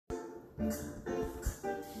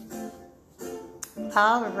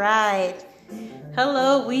All right.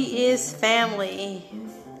 Hello, we is family.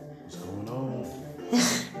 What's going on?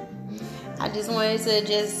 I just wanted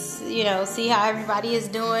to see how everybody is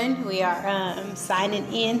doing. We are signing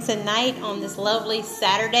in tonight on this lovely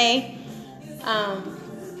Saturday.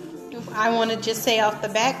 I want to just say off the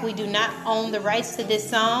back, we do not own the rights to this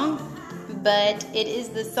song, but it is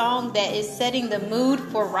the song that is setting the mood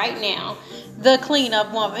for right now, The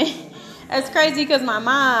Cleanup Woman. That's crazy because my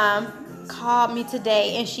mom called me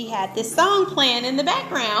today and she had this song playing in the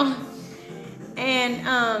background. And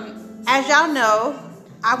as y'all know,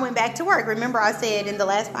 I went back to work. Remember I said in the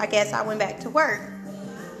last podcast I went back to work.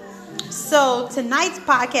 So tonight's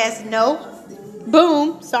podcast,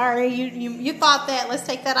 sorry, you thought that. Let's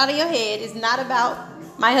take that out of your head. It's not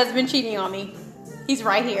about my husband cheating on me. He's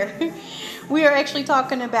right here. We are actually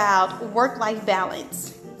talking about work-life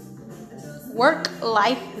balance.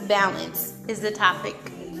 Work-life balance is the topic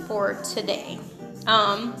for today.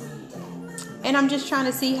 And I'm just trying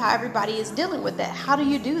to see how everybody is dealing with that. How do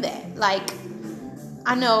you do that? Like,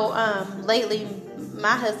 I know lately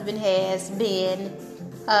my husband has been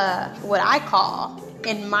what I call,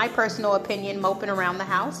 in my personal opinion, moping around the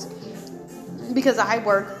house because I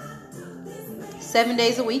work 7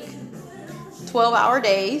 days a week, 12-hour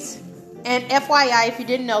days. And FYI, if you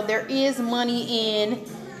didn't know, there is money in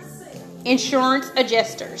insurance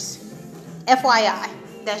adjusters. FYI.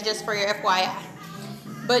 That's just for your FYI.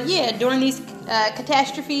 But yeah, during these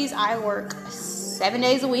catastrophes, I work 7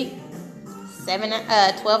 days a week,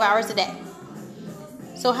 12 hours a day.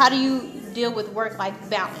 So how do you deal with work-life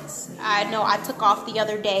balance? I know I took off the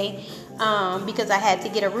other day because I had to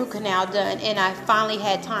get a root canal done, and I finally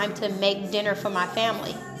had time to make dinner for my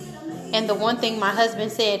family. And the one thing my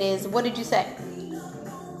husband said is, what did you say?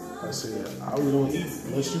 I said, I really don't eat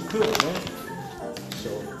unless you cook, man.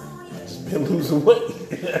 So, I just been losing weight.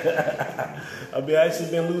 I've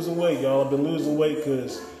actually been losing weight, y'all. I've been losing weight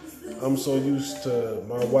because I'm so used to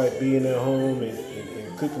my wife being at home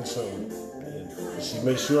and cooking something. And she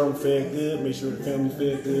makes sure I'm fed good, make sure the family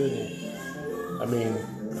fed good. And, I mean,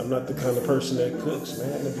 I'm not the kind of person that cooks,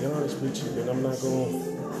 man, to be honest with you. And I'm not going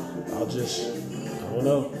to, I don't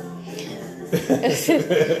know.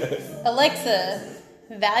 Alexa,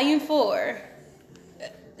 volume 4.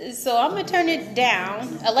 So I'm going to turn it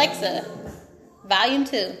down. Alexa, volume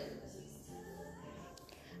 2.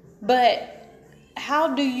 But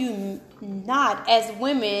how do you not, as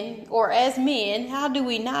women or as men, how do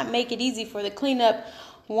we not make it easy for the cleanup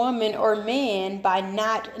woman or man by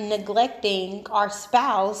not neglecting our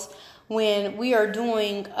spouse when we are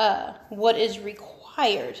doing what is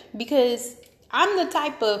required? Because I'm the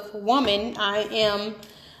type of woman I am,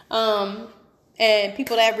 and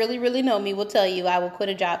people that really, really know me will tell you I will quit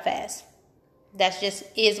a job fast. That's just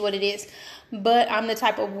is what it is. But I'm the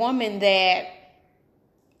type of woman that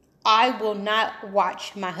I will not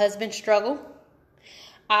watch my husband struggle.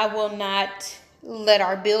 I will not let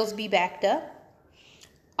our bills be backed up.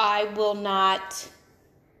 I will not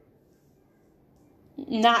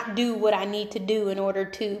do what I need to do in order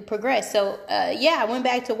to progress. So, I went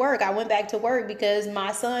back to work. I went back to work because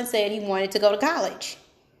my son said he wanted to go to college.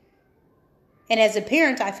 And as a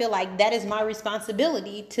parent, I feel like that is my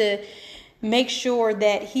responsibility to make sure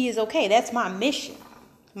that he is okay. That's my mission.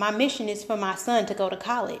 My mission is for my son to go to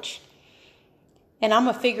college. And I'm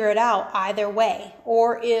going to figure it out either way.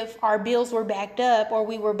 Or if our bills were backed up or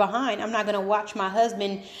we were behind, I'm not going to watch my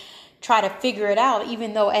husband try to figure it out,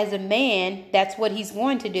 even though as a man, that's what he's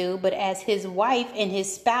going to do. But as his wife and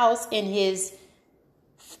his spouse and his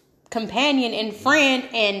companion and friend,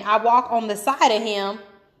 and I walk on the side of him,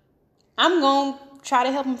 I'm going to try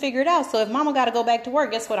to help him figure it out. So if mama got to go back to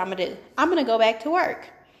work, guess what I'm going to do? I'm going to go back to work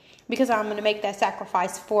because I'm going to make that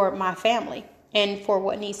sacrifice for my family and for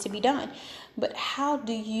what needs to be done. But how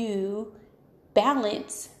do you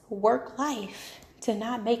balance work life to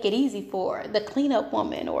not make it easy for the cleanup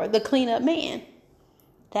woman or the cleanup man?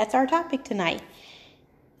 That's our topic tonight.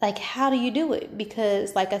 Like, how do you do it?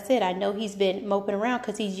 Because, like I said, I know he's been moping around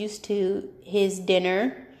because he's used to his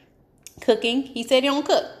dinner, cooking. He said he don't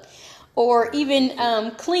cook. Or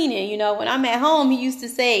even cleaning. You know, when I'm at home, he used to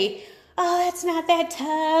say, oh, that's not that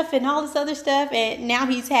tough and all this other stuff. And now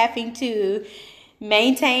he's having to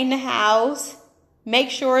maintain the house, make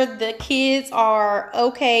sure the kids are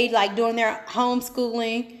okay, like doing their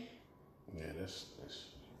homeschooling. Yeah, that's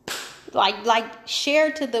like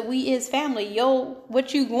share to the We Is family,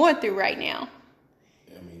 what you going through right now.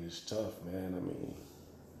 I mean, it's tough, man.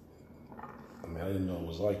 I didn't know it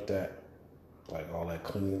was like that. Like all that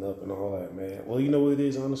cleaning up and all that, man. Well, you know what it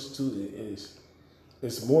is, honestly, too?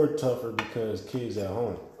 It's more tougher because kids at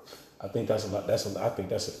home. I think that's a lot. I think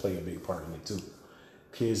that's a play a big part in it too.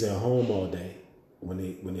 Kids at home all day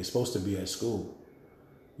when they're supposed to be at school,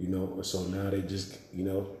 you know. So now they just, you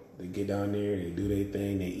know, they get down there, they do their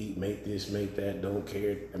thing, they eat, make this, make that, don't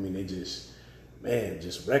care. I mean, they just, man,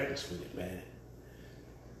 just reckless with it, man.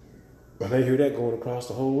 But I hear that going across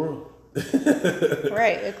the whole world.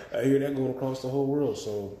 Right. I hear that going across the whole world.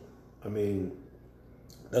 So, I mean,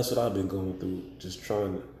 that's what I've been going through, just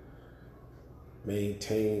trying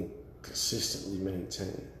to consistently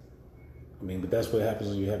maintain. I mean, but that's what happens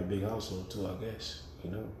when you have a big household too, I guess, you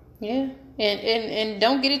know. Yeah, and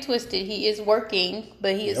don't get it twisted. He is working,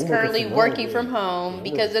 but he is currently working from home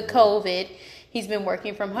because of COVID. He's been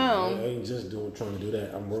working from home. I ain't just trying to do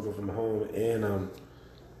that. I'm working from home, and I'm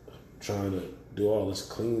trying to do all this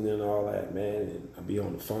cleaning and all that, man. And I be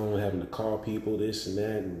on the phone having to call people, this and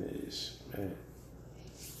that, and it's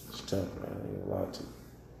tough, man. I ain't gonna lie to you.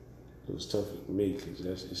 It was tough for me because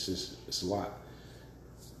it's a lot.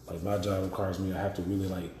 Like my job requires me, I have to really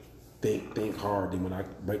like think hard. Then when I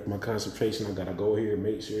break my concentration, I gotta go here and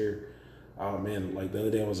make sure. Oh man, like the other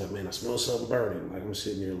day I was like, man, I smell something burning. Like I'm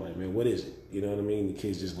sitting there like, man, what is it? You know what I mean? The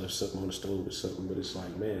kids just left something on the stove or something, but it's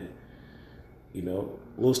like, man, you know,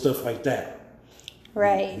 little stuff like that.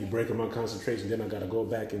 Right. You breaking my concentration, then I gotta go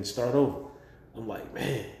back and start over. I'm like,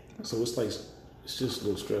 man. So it's like, it's just a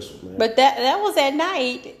little stressful, man. But that was at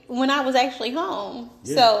night when I was actually home.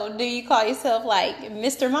 Yeah. So do you call yourself like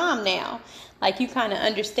Mr. Mom now? Like you kind of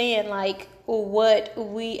understand like what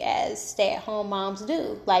we as stay-at-home moms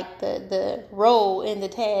do. Like the role in the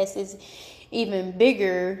task is even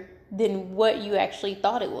bigger than what you actually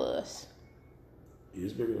thought it was.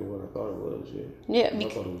 It's bigger than what I thought it was, yeah. Yeah. I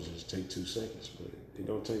thought it was just take 2 seconds, but it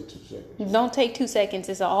don't take 2 seconds. Don't take 2 seconds.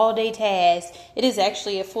 It's an all-day task. It is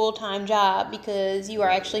actually a full-time job because you are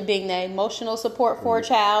actually being the emotional support for a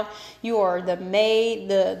child. You are the maid,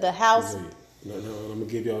 the house. No, I'm going to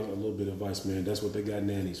give y'all a little bit of advice, man. That's what they got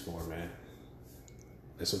nannies for, man.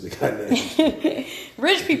 That's what they got nannies for.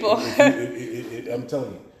 Rich people. I'm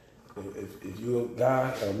telling you, if you're a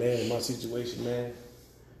guy or a man in my situation, man,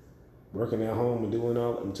 working at home and doing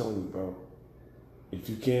all, I'm telling you, bro, if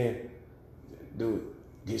you can, do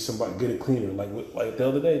it. Get a cleaner. Like the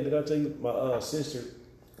other day, did I tell you, my sister,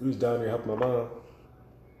 we was down there helping my mom,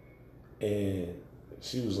 and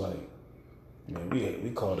she was like, man,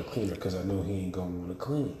 we called a cleaner because I know he ain't gonna want to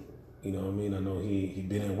clean. You know what I mean? I know he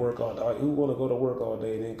been at work all day. Who want to go to work all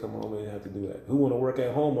day and then come home and have to do that? Who want to work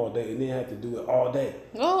at home all day and then have to do it all day?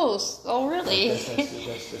 Oh, really?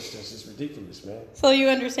 That's just ridiculous, man. So you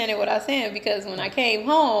understand what I'm saying? Because when I came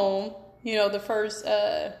home, you know, the first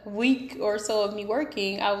week or so of me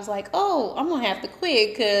working, I was like, oh, I'm going to have to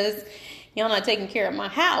quit because y'all not taking care of my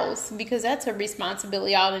house, because that's a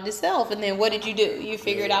responsibility all in itself. And then what did you do? You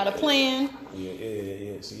figured out a plan? Yeah.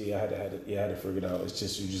 See, I had to figure it out. It's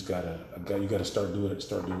just, you gotta start doing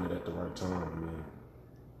it at the right time, man.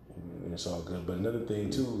 And it's all good. But another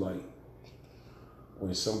thing too, like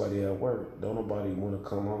when somebody at work, don't nobody want to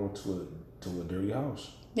come home to a dirty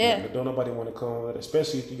house. Yeah. Don't nobody want to come,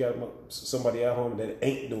 especially if you got somebody at home that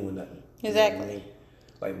ain't doing nothing. Exactly. You know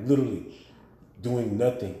what I mean? Like literally doing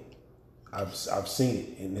nothing. I've seen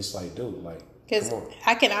it, and it's like, dude, like, because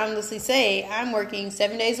I can honestly say I'm working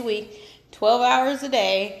 7 days a week, 12 hours a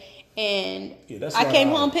day, and I came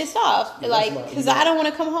home pissed off, because I don't want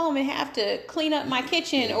to come home and have to clean up my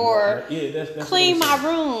kitchen or clean my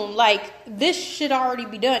room. Like, this should already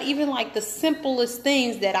be done. Even like the simplest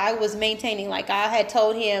things that I was maintaining. Like I had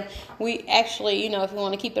told him, we actually, you know, if you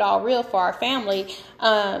want to keep it all real for our family,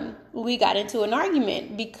 we got into an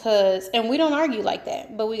argument and we don't argue like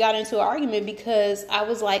that, but we got into an argument because I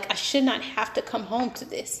was like, I should not have to come home to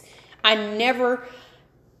this.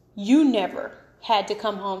 You never had to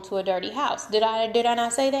come home to a dirty house. Did I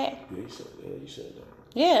not say that? Yeah, you said that.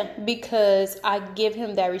 Yeah, because I give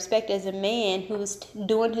him that respect as a man who's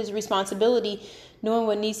doing his responsibility, doing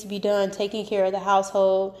what needs to be done, taking care of the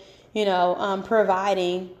household, you know,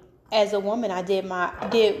 providing. As a woman, I did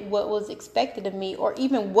what was expected of me, or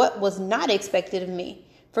even what was not expected of me,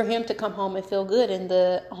 for him to come home and feel good in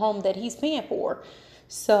the home that he's paying for.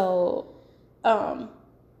 So,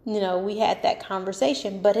 you know, we had that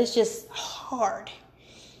conversation, but it's just hard.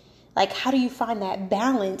 Like, how do you find that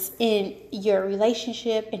balance in your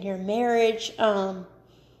relationship, in your marriage?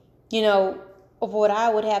 You know, what I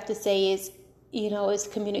would have to say is, you know, it's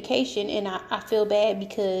communication. And I feel bad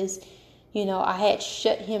because, you know, I had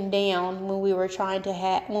shut him down when we were trying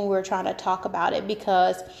to talk about it,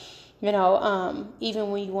 because, you know, even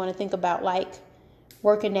when you want to think about like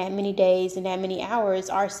working that many days and that many hours,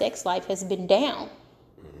 our sex life has been down.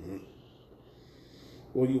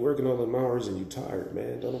 Well, you working all them hours and you tired,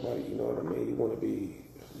 man. Don't nobody, you know what I mean?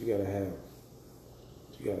 You gotta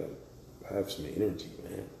have some energy,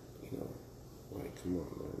 man. You know, like, come on,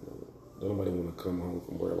 man. Don't nobody want to come home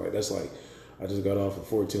from work. Like, that's like, I just got off a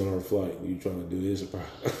 14-hour flight. You trying to do this?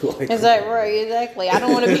 Like, exactly. I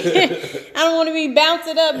don't want to be, I don't want to be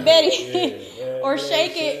bouncing up Betty or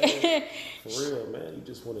shake it. For real, man. You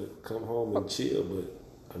just want to come home and chill, but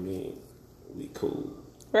I mean, we cool.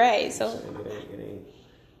 Right. So it ain't.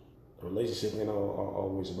 A relationship ain't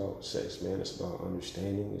always about sex, man. It's about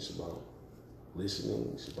understanding. It's about listening.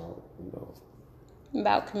 It's about,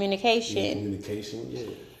 about communication. Yeah.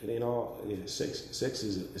 It ain't all. Yeah, sex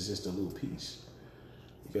is just a little piece.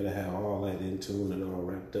 You gotta have all that in tune and all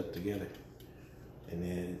wrapped up together, and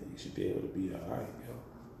then you should be able to be all right,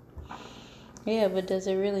 Yeah, but does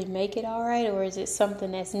it really make it all right, or is it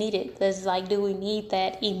something that's needed? That's like, do we need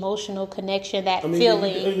that emotional connection, that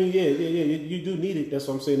feeling? You do need it. That's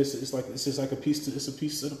what I'm saying. It's just like a piece of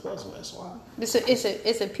the puzzle. That's why.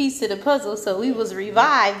 It's a piece of the puzzle. So we was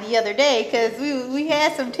revived the other day because we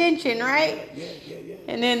had some tension, right? Yeah.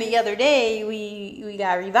 And then the other day we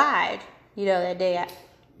got revived. That day.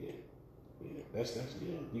 That's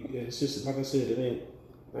it's just like I said.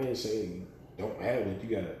 I ain't saying you don't have it. You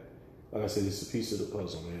gotta. Like I said, it's a piece of the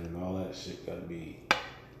puzzle, man, and all that shit got to be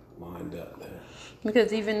lined up, man.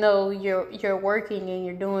 Because even though you're working and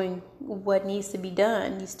you're doing what needs to be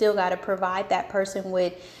done, you still got to provide that person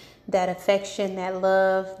with that affection, that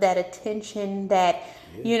love, that attention,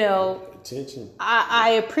 attention.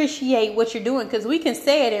 I appreciate what you're doing, because we can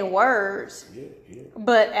say it in words,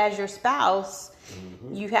 but as your spouse,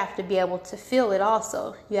 you have to be able to feel it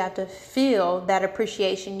also. You have to feel that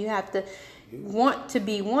appreciation. You have to want to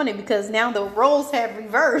be wanted, because now the roles have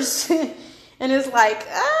reversed. And it's like, okay.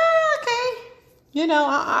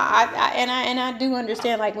 I do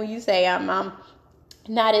understand, like when you say I'm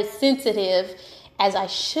not as sensitive as I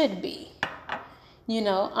should be.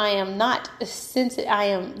 I am not sensitive. I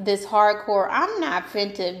am this hardcore. I'm not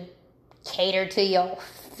fin to cater to your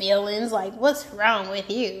feelings. Like, what's wrong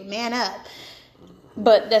with you? Man up.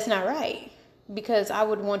 But that's not right, because I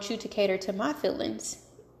would want you to cater to my feelings.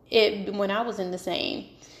 When I was in the same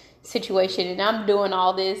situation, and I'm doing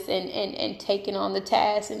all this and taking on the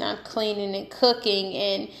task, and I'm cleaning and cooking,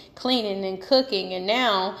 and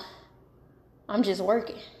now I'm just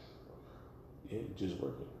working. Yeah, just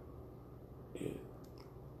working. Yeah.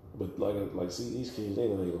 But like see, these kids, they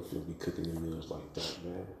don't even feel be cooking their meals like that,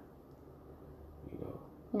 man.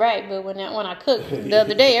 Right, but when I cooked the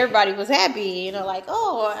other day, everybody was happy, like,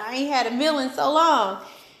 oh, I ain't had a meal in so long.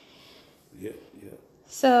 Yeah.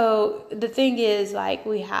 So the thing is, like,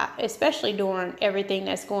 we have, especially during everything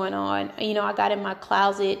that's going on, I got in my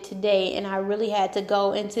closet today and I really had to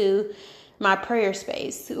go into my prayer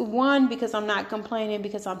space. One, because I'm not complaining,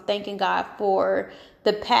 because I'm thanking God for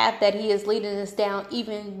the path that He is leading us down,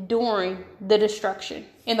 even during the destruction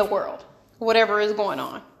in the world, whatever is going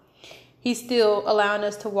on. He's still allowing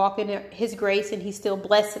us to walk in His grace, and He's still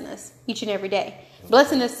blessing us each and every day.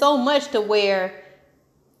 Blessing us so much to where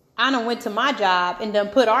I done went to my job and done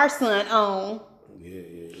put our son on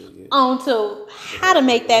to how to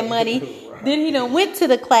make that money. Right. Then he done went to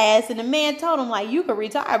the class, and the man told him, like, you can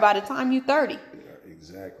retire by the time you're 30. Yeah,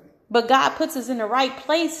 exactly. But God puts us in the right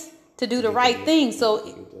place to do the right thing.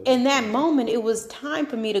 So in that moment, it was time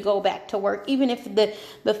for me to go back to work. Even if the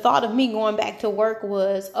thought of me going back to work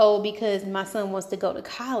was, because my son wants to go to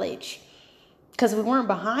college. Because we weren't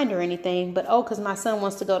behind or anything, but because my son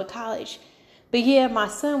wants to go to college. But yeah, my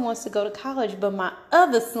son wants to go to college, but my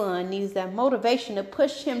other son needs that motivation to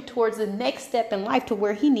push him towards the next step in life to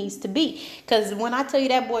where he needs to be. Because when I tell you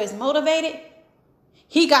that boy is motivated,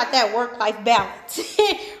 he got that work-life balance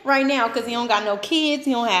right now, because he don't got no kids.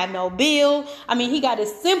 He don't have no bill. I mean, he got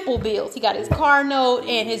his simple bills. He got his car note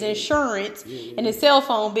and his insurance and his cell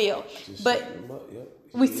phone bill. But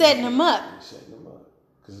we setting him up.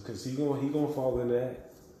 Because he gonna fall into that.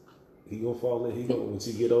 He gonna fall in. Once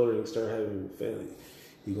he get older and start having a family,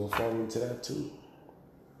 he gonna fall into that too.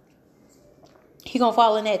 He gonna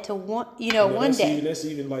fall in that to one day. That's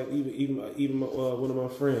even one of my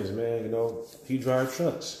friends, man. He drive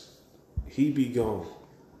trucks. He be gone.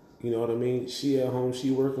 You know what I mean? She at home,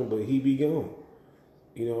 she working, but he be gone.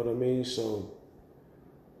 You know what I mean? So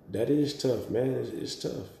that is tough, man. It's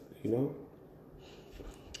tough.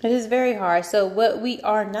 It is very hard. So what we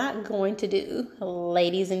are not going to do,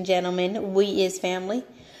 ladies and gentlemen, we as family,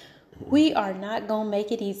 we are not going to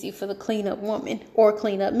make it easy for the cleanup woman or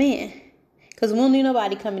cleanup man. Because we don't need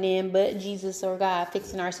nobody coming in but Jesus or God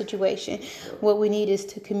fixing our situation. What we need is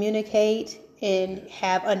to communicate and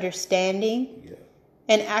have understanding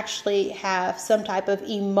and actually have some type of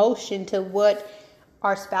emotion to what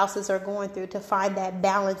our spouses are going through, to find that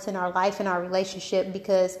balance in our life and our relationship,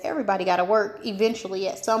 because everybody got to work eventually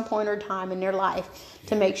at some point or time in their life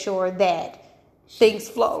to make sure that things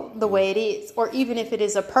flow the way it is, or even if it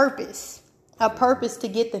is a purpose to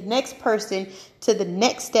get the next person to the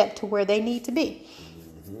next step to where they need to be.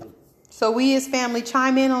 So we as family,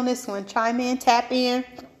 chime in on this one. Chime in, tap in,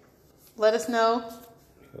 let us know.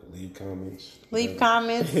 Leave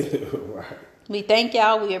comments. Right. We thank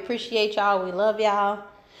y'all. We appreciate y'all. We love y'all.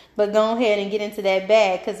 But go ahead and get into that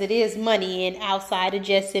bag, because it is money in outside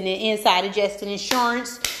adjusting and inside adjusting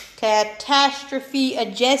insurance, catastrophe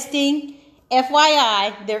adjusting.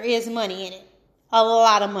 FYI, there is money in it. A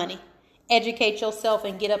lot of money. Educate yourself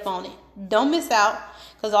and get up on it. Don't miss out,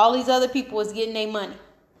 because all these other people is getting their money.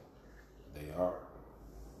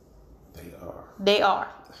 They are.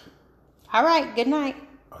 All right. Good night.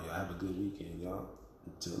 Oh, y'all have a good weekend, y'all.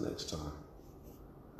 Until next time.